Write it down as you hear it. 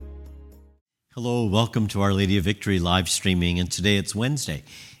Hello, welcome to Our Lady of Victory live streaming, and today it's Wednesday,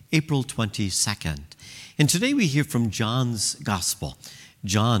 April 22nd. And today we hear from John's Gospel,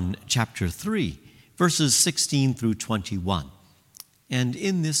 John chapter 3, verses 16 through 21. And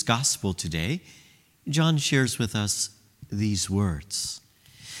in this Gospel today, John shares with us these words.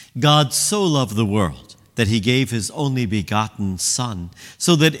 God so loved the world that he gave his only begotten Son,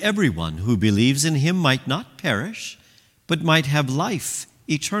 so that everyone who believes in him might not perish, but might have life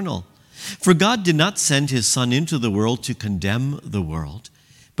eternal. For God did not send his Son into the world to condemn the world,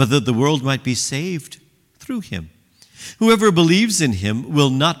 but that the world might be saved through him. Whoever believes in him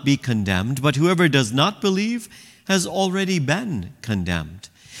will not be condemned, but whoever does not believe has already been condemned,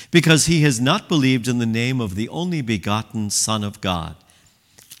 because he has not believed in the name of the only begotten Son of God.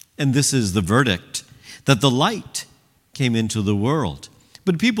 And this is the verdict, that the light came into the world,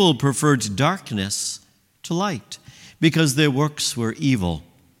 but people preferred darkness to light, because their works were evil.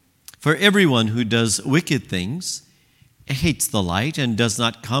 For everyone who does wicked things hates the light and does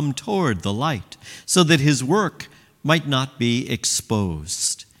not come toward the light, so that his work might not be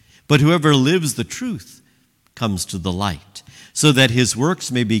exposed. But whoever lives the truth comes to the light, so that his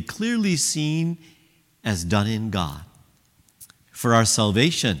works may be clearly seen as done in God. For our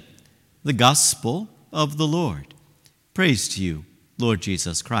salvation, the gospel of the Lord. Praise to you, Lord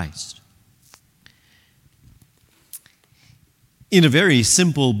Jesus Christ. In a very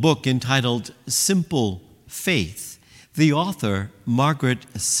simple book entitled Simple Faith, the author, Margaret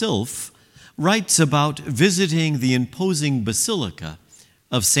Silf, writes about visiting the imposing basilica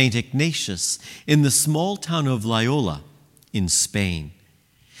of St. Ignatius in the small town of Loyola in Spain.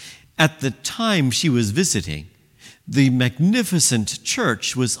 At the time she was visiting, the magnificent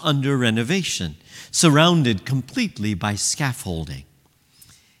church was under renovation, surrounded completely by scaffolding.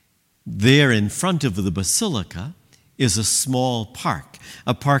 There in front of the basilica is a small park,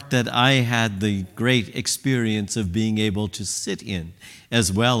 a park that I had the great experience of being able to sit in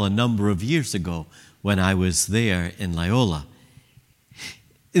as well a number of years ago when I was there in Loyola.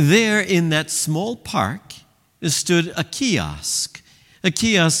 There in that small park stood a kiosk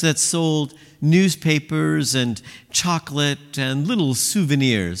that sold newspapers and chocolate and little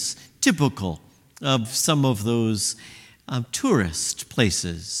souvenirs typical of some of those tourist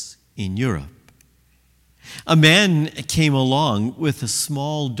places in Europe. A man came along with a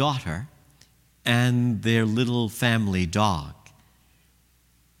small daughter and their little family dog.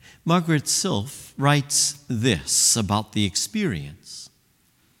 Margaret Silf writes this about the experience.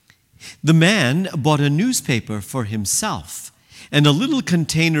 The man bought a newspaper for himself and a little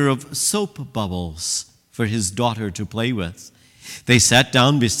container of soap bubbles for his daughter to play with. They sat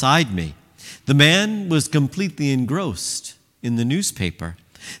down beside me. The man was completely engrossed in the newspaper.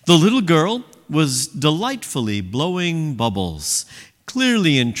 The little girl was delightfully blowing bubbles,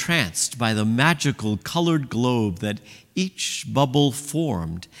 clearly entranced by the magical colored globe that each bubble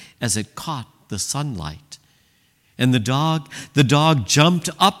formed as it caught the sunlight. And the dog jumped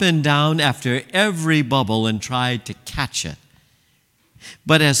up and down after every bubble and tried to catch it.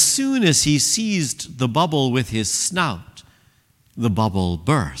 But as soon as he seized the bubble with his snout, the bubble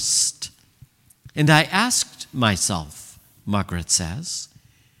burst. And I asked myself, Margaret says,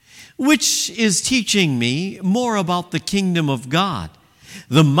 which is teaching me more about the kingdom of God,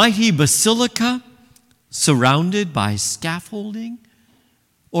 the mighty basilica surrounded by scaffolding,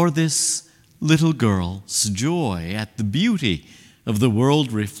 or this little girl's joy at the beauty of the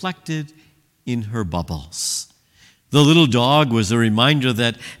world reflected in her bubbles? The little dog was a reminder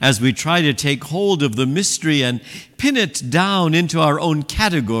that as we try to take hold of the mystery and pin it down into our own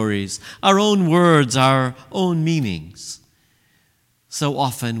categories, our own words, our own meanings, so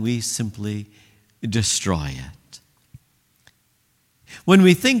often we simply destroy it. When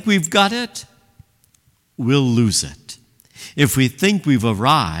we think we've got it, we'll lose it. If we think we've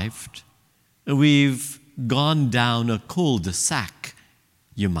arrived, we've gone down a cul-de-sac,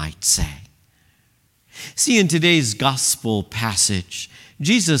 you might say. See, in today's gospel passage,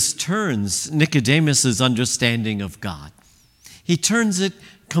 Jesus turns Nicodemus' understanding of God. He turns it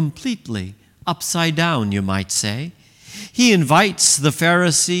completely upside down, you might say. He invites the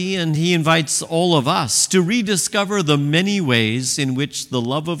Pharisee and he invites all of us to rediscover the many ways in which the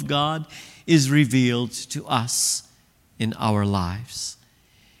love of God is revealed to us in our lives,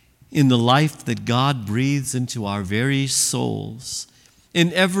 in the life that God breathes into our very souls,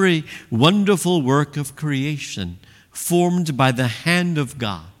 in every wonderful work of creation formed by the hand of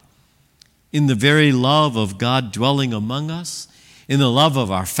God, in the very love of God dwelling among us, in the love of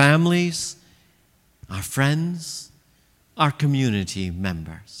our families, our friends, our community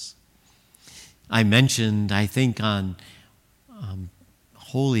members. I mentioned, I think on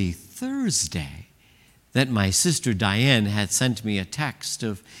Holy Thursday that my sister Diane had sent me a text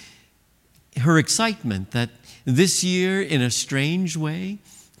of her excitement that this year, in a strange way,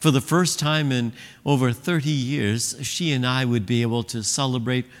 for the first time in over 30 years, she and I would be able to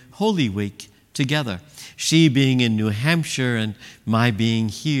celebrate Holy Week together. She being in New Hampshire and my being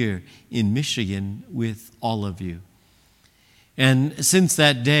here in Michigan with all of you. And since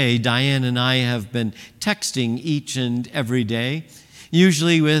that day, Diane and I have been texting each and every day,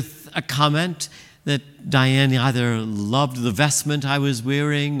 usually with a comment that Diane either loved the vestment I was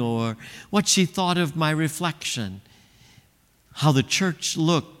wearing or what she thought of my reflection, how the church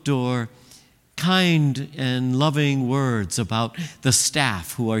looked, or kind and loving words about the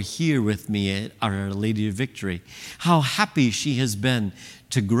staff who are here with me at Our Lady of Victory, how happy she has been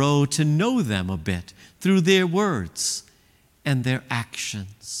to grow to know them a bit through their words and their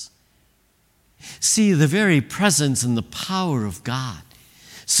actions. See, the very presence and the power of God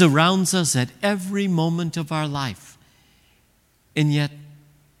surrounds us at every moment of our life, and yet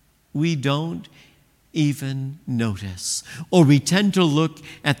we don't even notice, or we tend to look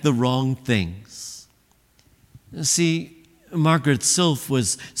at the wrong things. See, Margaret Sylph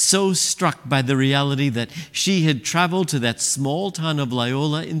was so struck by the reality that she had traveled to that small town of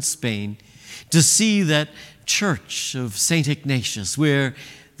Loyola in Spain to see that church of St. Ignatius where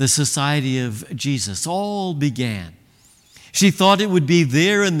the Society of Jesus all began. She thought it would be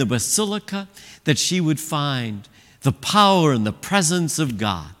there in the basilica that she would find the power and the presence of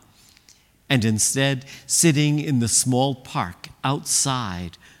God. And instead, sitting in the small park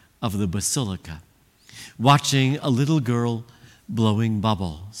outside of the basilica, watching a little girl blowing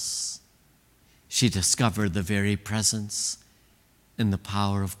bubbles, she discovered the very presence and the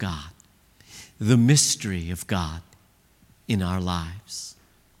power of God, the mystery of God in our lives.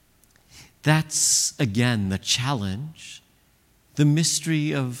 That's, again, the challenge, the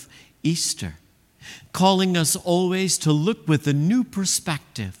mystery of Easter, calling us always to look with a new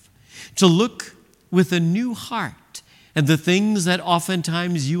perspective, to look with a new heart at the things that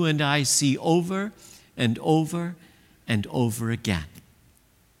oftentimes you and I see over and over and over again.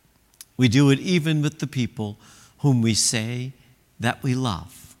 We do it even with the people whom we say that we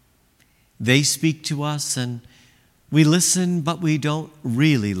love. They speak to us and we listen, but we don't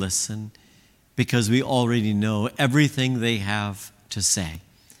really listen because we already know everything they have to say.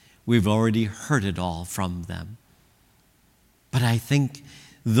 We've already heard it all from them. But I think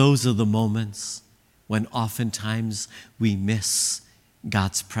those are the moments when oftentimes we miss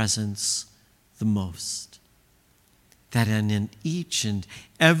God's presence the most. That in each and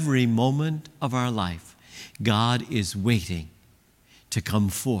every moment of our life, God is waiting to come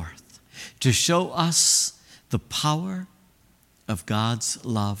forth, to show us the power of God's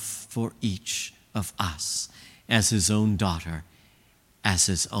love for each of us as his own daughter, as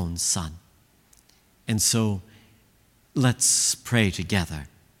his own son. And so let's pray together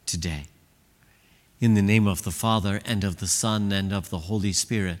today. In the name of the Father, and of the Son, and of the Holy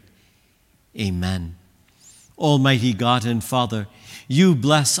Spirit. Amen. Almighty God and Father, you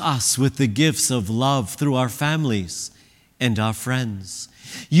bless us with the gifts of love through our families and our friends.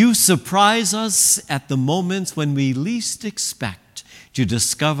 You surprise us at the moments when we least expect to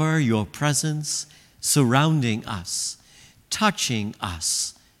discover your presence surrounding us, touching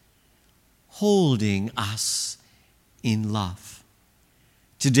us, holding us in love.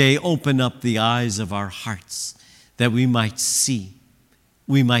 Today, open up the eyes of our hearts that we might see,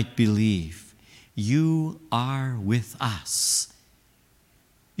 we might believe. You are with us.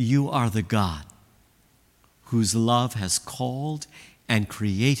 You are the God whose love has called and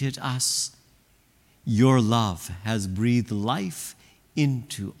created us. Your love has breathed life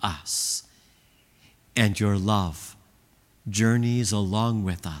into us, and your love journeys along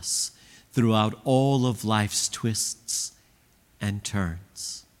with us throughout all of life's twists and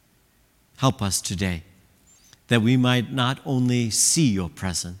turns. Help us today that we might not only see your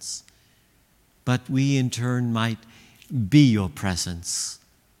presence, but we in turn might be your presence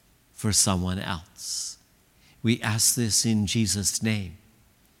for someone else. We ask this in Jesus' name.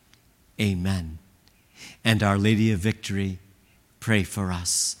 Amen. And Our Lady of Victory, pray for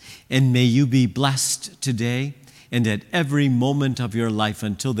us. And may you be blessed today and at every moment of your life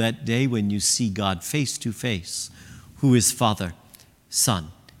until that day when you see God face to face, who is Father, Son,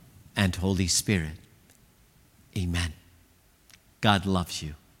 and Holy Spirit. Amen. God loves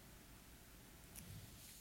you.